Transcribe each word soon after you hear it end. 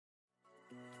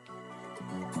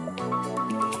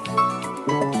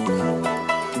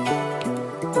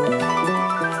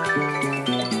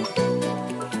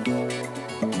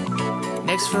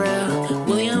Next for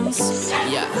Williams,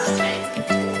 yeah.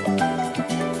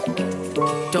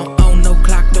 Don't own no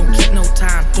clock, don't keep no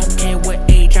time. Don't care what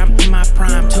age, I'm in my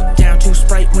prime. Took down 2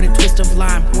 Sprite with a twist of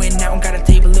lime. Went out and got a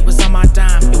table, it was on my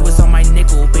dime. It was on my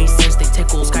nickel, base stairs, they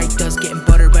tickle. Sky dust getting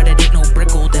butter, but it ain't no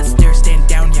brickle. That stair stand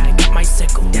down, yeah, I got my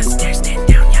sickle. That stair stand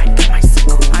down, yeah, I got my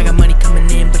sickle. I got money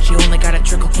coming in, but you only got a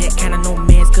trickle. Can't count on no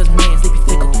mans, cause mans, they be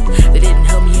fickle. They didn't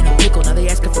help me in a pickle, now they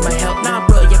asking for my help. Nah,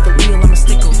 bro, yeah, for real, I'm a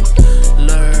stickle.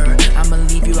 Lerrr, I'ma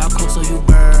leave you out cold so you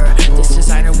brrr. This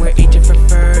designer wear 8 different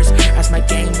furs. That's my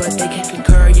game, but they can't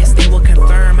concur. Yes, they will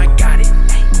confirm, I got it.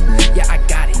 Hey, yeah, I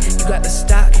got it. You got the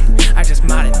stock, I just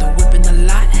modded the whip in the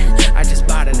lot. I just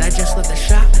bought it, I just left the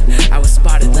shop. I was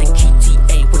spotted like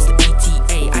GTA, what's the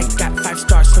ETA? I got 5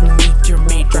 stars from the meteor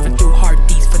maid. Driving through hard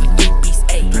D's for the 3-piece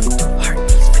A. Driving through hard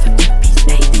D's for the 3-piece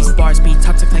A. These bars be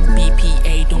toxic like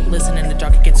BPA. Don't listen in the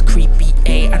dark, it gets creepy,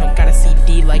 A. I don't got a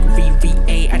CD like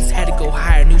VVA. I just had to go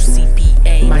hire a new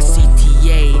CPA. My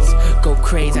CTAs go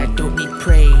crazy, I don't need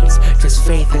praise. Just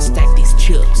faith, I stack these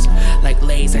chips. Like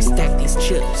Lay's, I stack these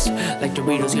chips. Like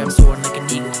Doritos, yeah, I'm soaring like an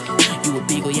eagle. You a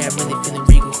beagle, yeah, I'm really feeling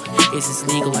regal. Is this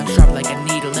legal? I'm sharp like a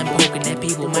needle and poking at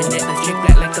people. My necklace chick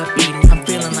black like a beetle. I'm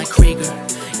feeling like Krieger.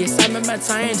 Yes, I'm a mad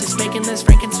scientist, making this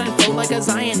Frankenstein flow like a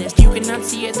Zionist. You cannot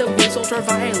see it, the wind's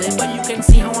ultraviolet, but you can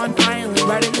see how I'm piling.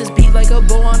 Riding this beat like a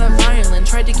bow on a violin.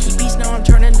 Tried to keep peace, now I'm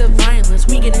turning to violence.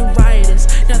 We getting riotous,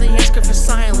 now they asking for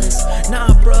silence.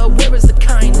 Nah, bruh, where is the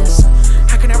kindness?